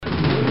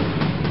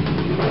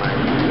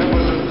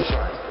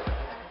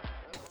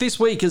This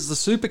week, as the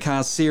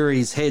Supercar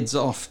Series heads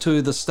off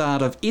to the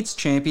start of its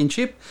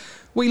championship,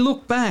 we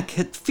look back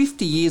at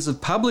 50 years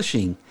of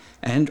publishing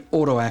and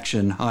auto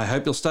action. I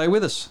hope you'll stay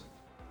with us.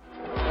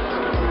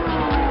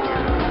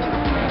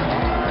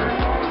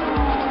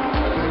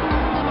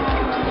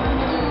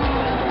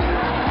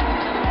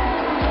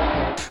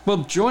 Well,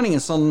 joining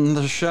us on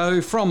the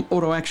show from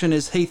Auto Action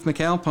is Heath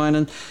McAlpine.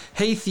 And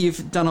Heath,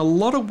 you've done a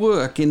lot of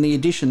work in the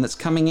edition that's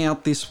coming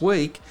out this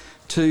week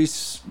to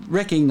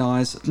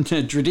recognise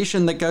a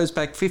tradition that goes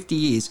back 50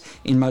 years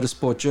in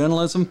motorsport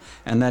journalism,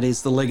 and that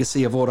is the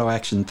legacy of Auto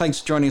Action. Thanks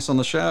for joining us on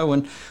the show,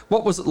 and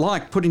what was it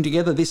like putting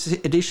together this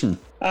edition?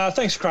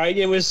 Thanks, Craig.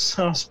 I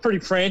was pretty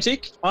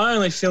frantic. I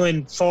only fill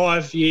in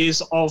 5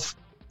 years of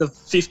the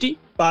 50,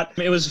 but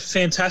it was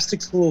fantastic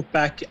to look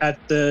back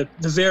at the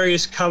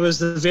various covers,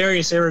 the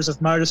various eras of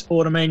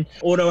motorsport. I mean,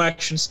 Auto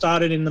Action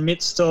started in the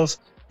midst of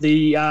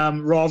the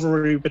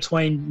rivalry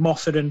between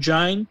Moffat and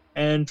Jane,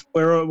 and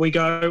where we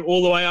go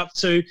all the way up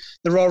to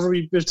the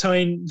rivalry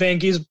between Van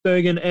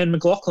Gisbergen and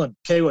McLaughlin,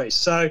 Kiwis.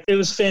 So it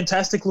was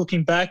fantastic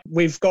looking back.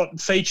 We've got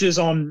features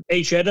on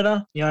each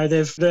editor. You know,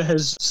 that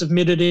has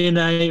submitted in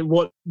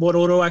what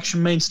Auto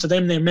Action means to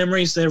them, their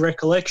memories, their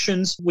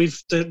recollections.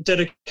 We've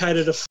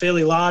dedicated a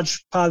fairly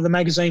large part of the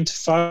magazine to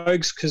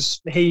Fogues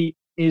because he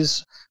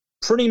is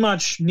pretty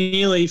much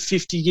nearly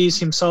 50 years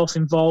himself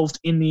involved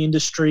in the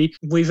industry.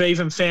 We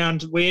even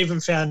found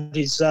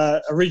his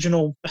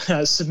original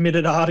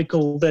submitted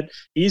article that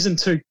he isn't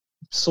too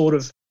sort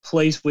of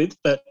pleased with,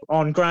 but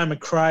on Graham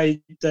McRae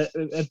at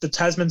the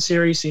Tasman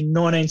series in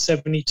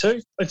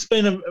 1972. It's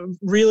been a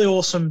really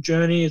awesome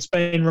journey. It's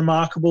been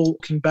remarkable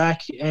looking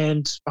back,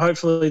 and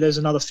hopefully there's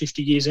another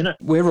 50 years in it.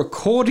 We're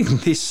recording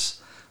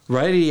this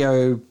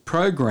radio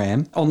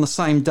program on the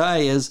same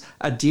day as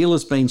a deal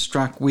has been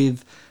struck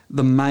with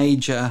the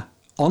major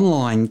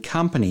online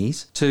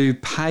companies to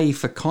pay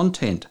for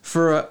content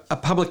for a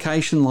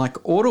publication like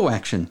Auto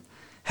Action.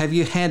 Have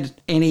you had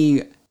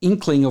any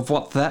inkling of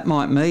what that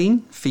might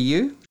mean for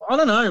you? I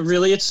don't know,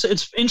 really.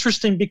 It's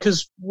interesting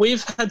because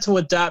we've had to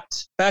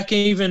adapt back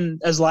even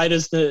as late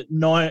as the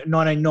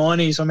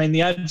 1990s. I mean,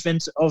 the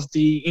advent of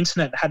the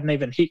internet hadn't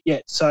even hit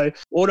yet. So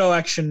Auto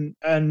Action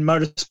and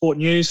Motorsport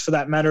News, for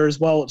that matter as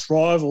well, its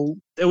rival,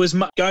 it was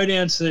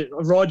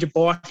ride your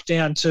bike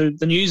down to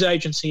the news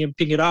agency and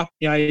pick it up,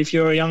 you know, if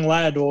you're a young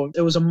lad, or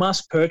it was a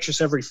must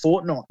purchase every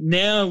fortnight.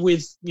 Now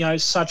with, you know,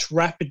 such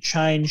rapid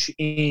change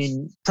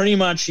in pretty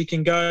much you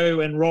can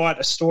go and write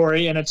a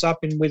story and it's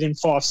up within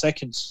 5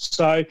 seconds.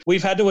 So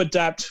we've had to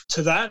adapt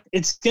to that.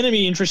 It's going to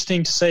be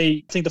interesting to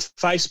see. I think the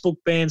Facebook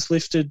ban's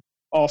lifted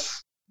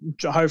off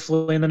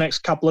hopefully in the next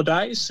couple of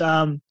days,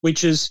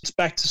 which is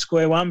back to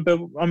square one. But,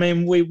 I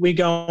mean, we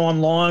go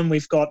online.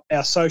 We've got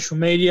our social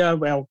media.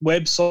 Our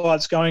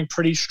website's going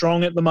pretty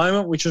strong at the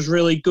moment, which is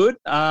really good.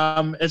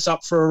 It's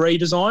up for a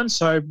redesign,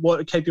 so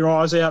keep your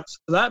eyes out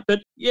for that.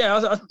 But,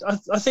 yeah,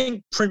 I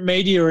think print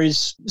media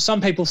is –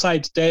 some people say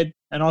it's dead.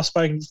 And I was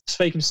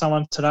speaking to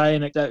someone today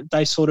and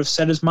they sort of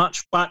said as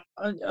much. But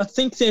I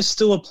think there's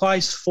still a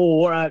place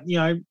for,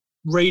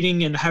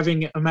 reading and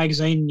having a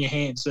magazine in your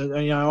hands.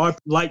 I'm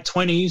late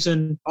 20s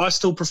and I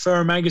still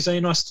prefer a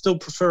magazine. I still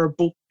prefer a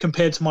book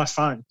compared to my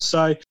phone.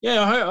 So,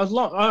 yeah,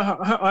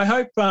 I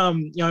hope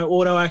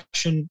Auto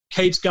Action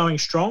keeps going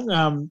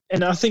strong.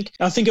 And I think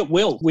it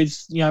will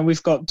with,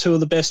 we've got two of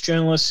the best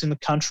journalists in the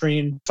country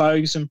in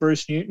Fogues and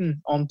Bruce Newton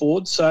on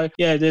board. So,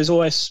 yeah, there's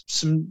always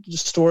some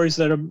stories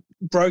that are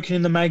broken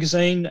in the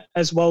magazine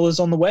as well as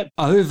on the web.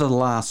 Over the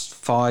last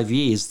 5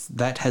 years,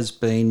 that has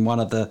been one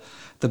of the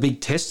big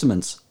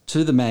testaments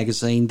to the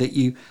magazine, that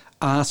you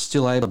are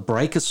still able to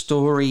break a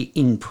story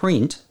in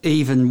print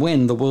even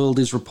when the world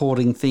is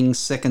reporting things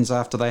seconds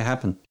after they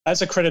happen.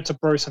 As a credit to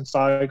Bruce and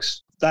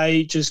Fogues,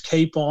 they just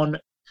keep on,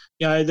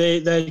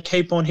 they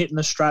keep on hitting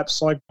the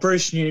straps. Like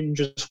Bruce Newton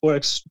just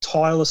works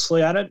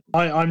tirelessly at it.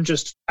 I'm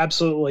just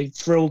absolutely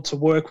thrilled to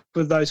work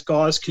with those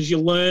guys because you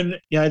learn,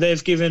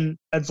 they've given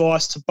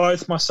advice to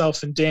both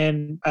myself and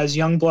Dan as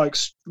young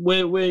blokes.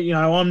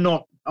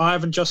 I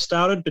haven't just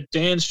started, but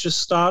Dan's just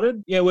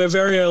started. Yeah, we're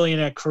very early in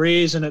our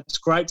careers, and it's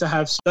great to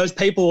have those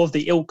people of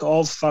the ilk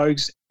of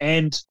Fogues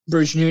and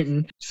Bruce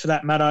Newton, for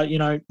that matter,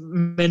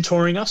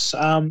 mentoring us.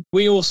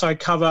 We also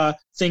cover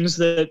things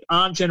that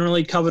aren't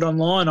generally covered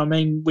online. I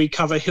mean, we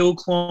cover hill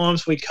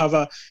climbs. We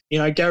cover,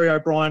 Gary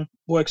O'Brien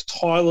works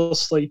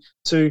tirelessly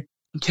to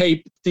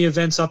keep the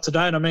events up to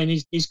date. I mean,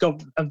 he's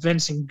got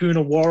events in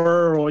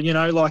Goonawarra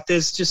or,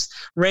 there's just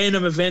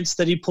random events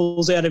that he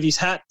pulls out of his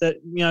hat that,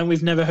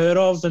 we've never heard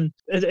of. And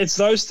it's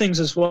those things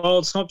as well.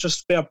 It's not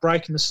just about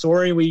breaking the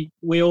story.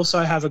 We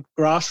also have a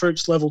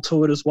grassroots level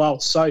to it as well.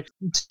 So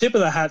tip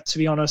of the hat, to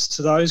be honest,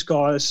 to those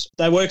guys.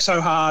 They work so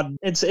hard.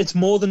 It's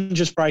more than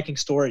just breaking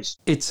stories.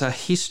 It's a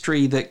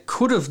history that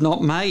could have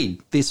not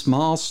made this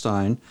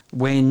milestone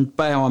when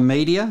Bauer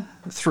Media,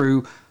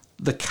 through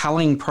the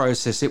culling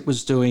process it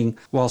was doing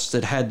whilst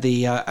it had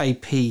the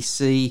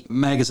APC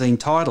magazine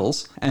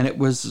titles, and it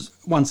was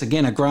once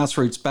again a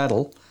grassroots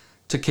battle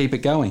to keep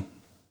it going.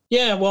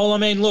 Yeah, well, I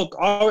mean, look,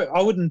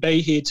 I wouldn't be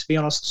here, to be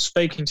honest,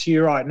 speaking to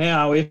you right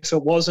now if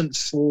it wasn't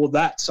for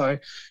that. So,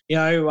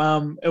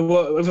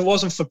 if it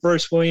wasn't for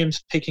Bruce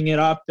Williams picking it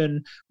up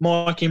and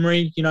Mike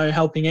Emery,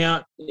 helping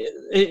out,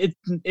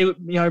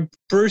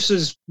 Bruce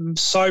is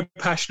so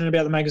passionate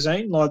about the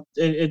magazine. Like,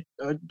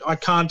 I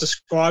can't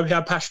describe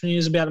how passionate he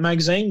is about the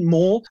magazine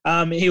more.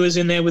 He was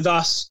in there with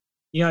us,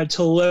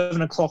 till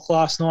 11 o'clock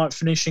last night,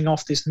 finishing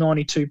off this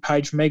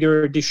 92-page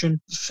mega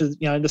edition for,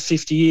 the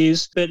 50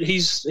 years. But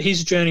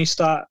his journey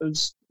started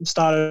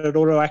at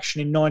Auto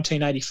Action in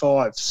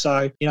 1985.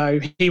 So,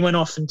 he went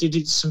off and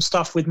did some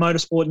stuff with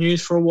Motorsport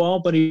News for a while,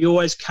 but he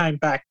always came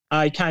back.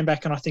 He came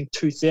back in, I think,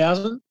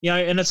 2000.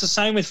 And it's the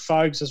same with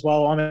Fogues as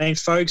well. I mean,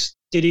 Fogues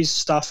did his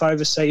stuff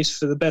overseas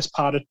for the best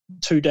part of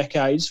 2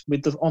 decades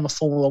on the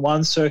Formula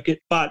One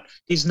circuit, but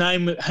his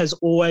name has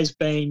always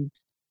been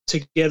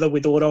together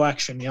with Auto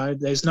Action.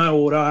 There's no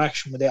Auto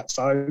Action without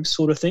Fogues,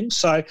 sort of thing.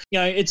 So,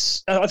 I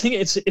think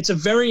it's a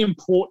very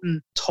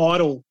important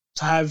title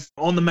to have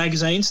on the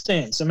magazine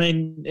stands. I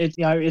mean,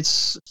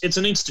 it's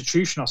an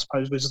institution, I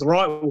suppose, which is the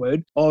right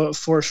word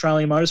for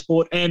Australian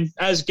motorsport. And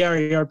as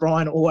Gary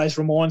O'Brien always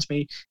reminds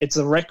me, it's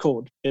a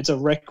record. It's a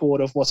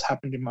record of what's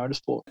happened in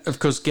motorsport. Of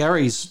course,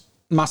 Gary's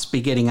must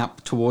be getting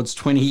up towards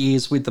 20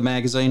 years with the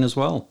magazine as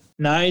well.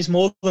 No, he's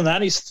more than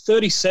that. He's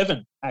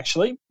 37,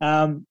 actually.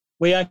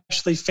 We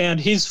actually found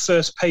his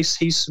first piece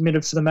he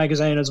submitted for the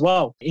magazine as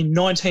well. In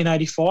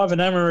 1985, an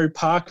Amaroo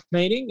Park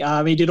meeting,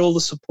 he did all the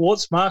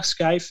supports. Mark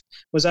Scaife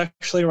was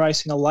actually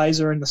racing a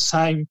laser in the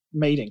same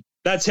meeting.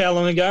 That's how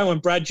long ago, when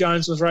Brad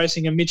Jones was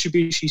racing a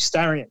Mitsubishi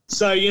Starion.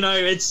 So,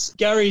 it's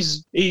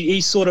Gary's,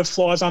 he sort of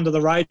flies under the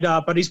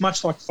radar, but he's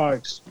much like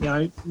Fogues.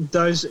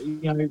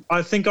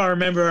 I think I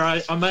remember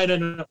I made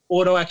an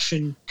Auto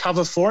Action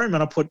cover for him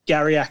and I put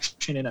Gary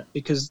Action in it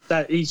because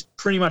he's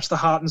pretty much the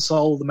heart and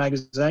soul of the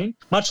magazine,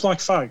 much like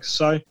Fogues.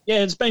 So,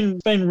 yeah, it's been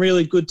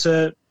really good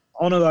to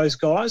honour those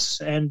guys,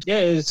 and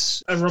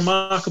it's a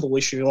remarkable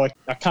issue. Like,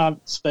 I can't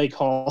speak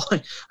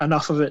highly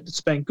enough of it.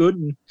 It's been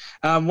good.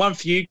 And one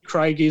for you,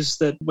 Craig, is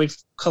that we've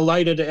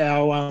collated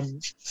our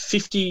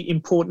 50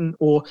 important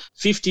or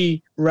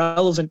 50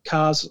 relevant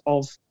cars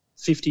of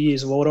 50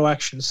 years of Auto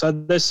Action. So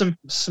there's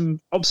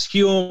some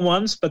obscure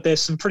ones, but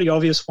there's some pretty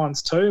obvious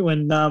ones too.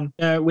 And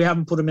we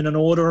haven't put them in an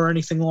order or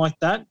anything like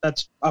that.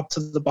 That's up to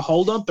the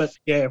beholder. But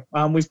yeah,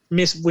 we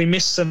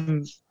missed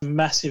some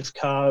massive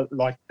car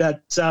like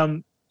that.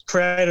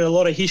 Created a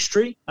lot of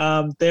history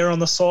there on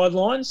the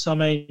sidelines. I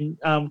mean,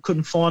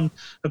 couldn't find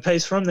a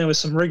piece for him. There was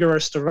some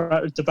rigorous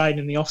debate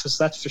in the office,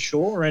 that's for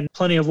sure, and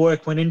plenty of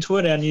work went into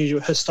it. Our new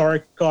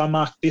historic guy,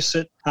 Mark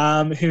Bissett,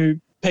 who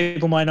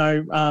people may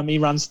know, he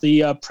runs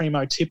the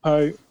Primo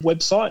Tipo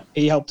website.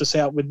 He helped us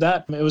out with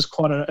that.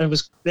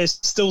 There's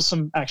still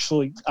some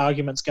actually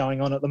arguments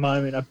going on at the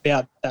moment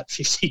about that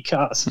 50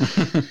 cars.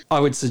 I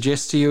would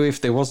suggest to you,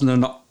 if there wasn't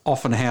an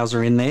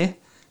Offenhauser in there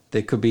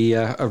could be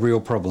a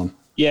real problem.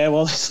 Yeah,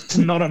 well, it's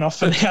not an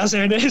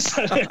Offenhauser in there,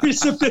 so there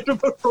is a bit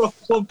of a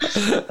problem.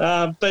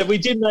 But we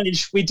did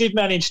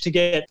manage to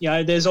get,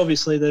 there's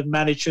obviously the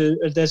manager,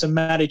 there's a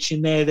Matic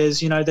in there.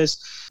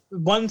 There's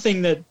one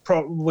thing that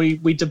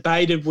we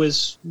debated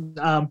was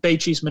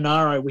Beechey's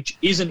Monaro, which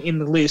isn't in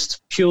the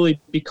list purely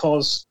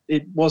because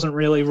it wasn't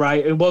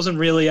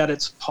really at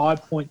its high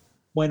point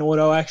when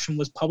Auto Action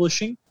was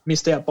publishing.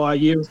 Missed out by a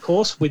year, of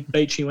course, with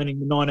Beechey winning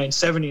the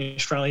 1970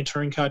 Australian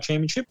Touring Car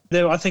Championship.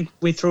 I think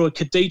we threw a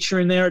Kadisha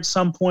in there at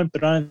some point,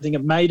 but I don't think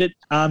it made it.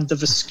 The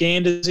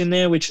Viscander's in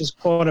there, which is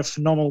quite a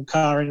phenomenal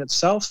car in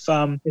itself.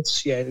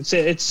 It's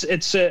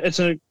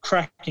a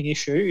cracking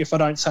issue, if I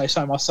don't say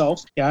so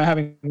myself.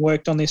 Having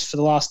worked on this for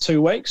the last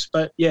 2 weeks,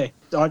 but yeah,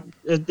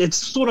 it's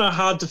sort of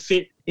hard to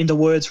fit into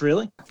words,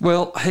 really.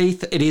 Well,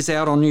 Heath, it is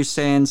out on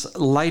newsstands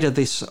later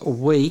this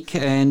week,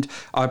 and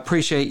I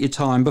appreciate your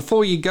time.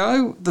 Before you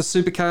go, the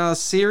Supercars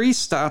series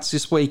starts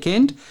this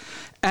weekend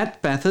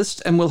at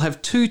Bathurst, and we'll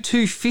have 2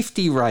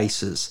 250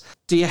 races.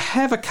 Do you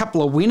have a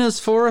couple of winners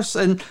for us,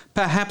 and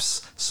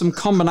perhaps some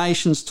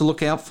combinations to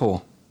look out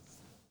for?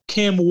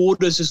 Cam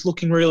Waters is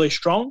looking really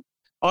strong.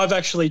 I've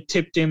actually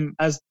tipped him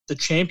as the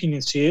champion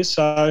this year,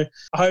 so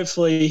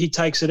hopefully he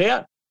takes it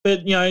out.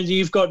 But,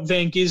 you've got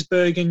Van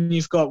Gisbergen,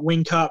 you've got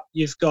Whincup,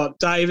 you've got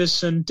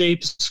Davison, De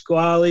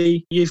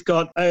Pasquale, you've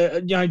got,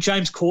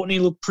 James Courtney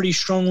looked pretty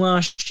strong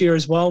last year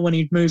as well when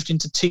he moved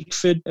into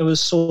Tickford. It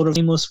was sort of a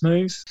seamless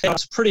move.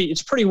 It's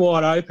pretty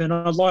wide open.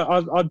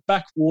 I'd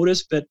back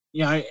Waters, but,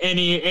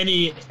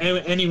 any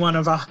one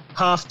of a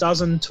half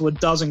dozen to a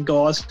dozen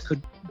guys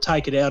could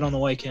take it out on the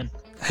weekend.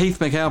 Heath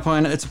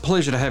McAlpine, it's a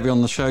pleasure to have you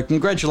on the show.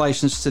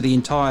 Congratulations to the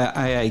entire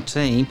AA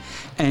team,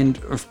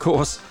 and, of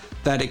course,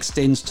 that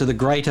extends to the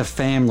greater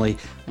family,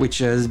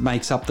 which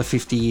makes up the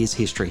 50 years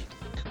history.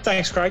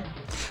 Thanks, Craig.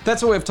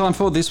 That's all we have time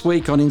for this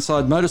week on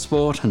Inside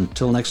Motorsport.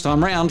 Until next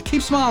time round,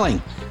 keep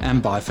smiling,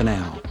 and bye for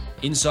now.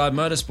 Inside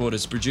Motorsport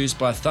is produced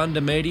by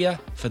Thunder Media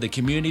for the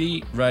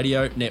Community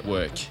Radio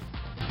Network.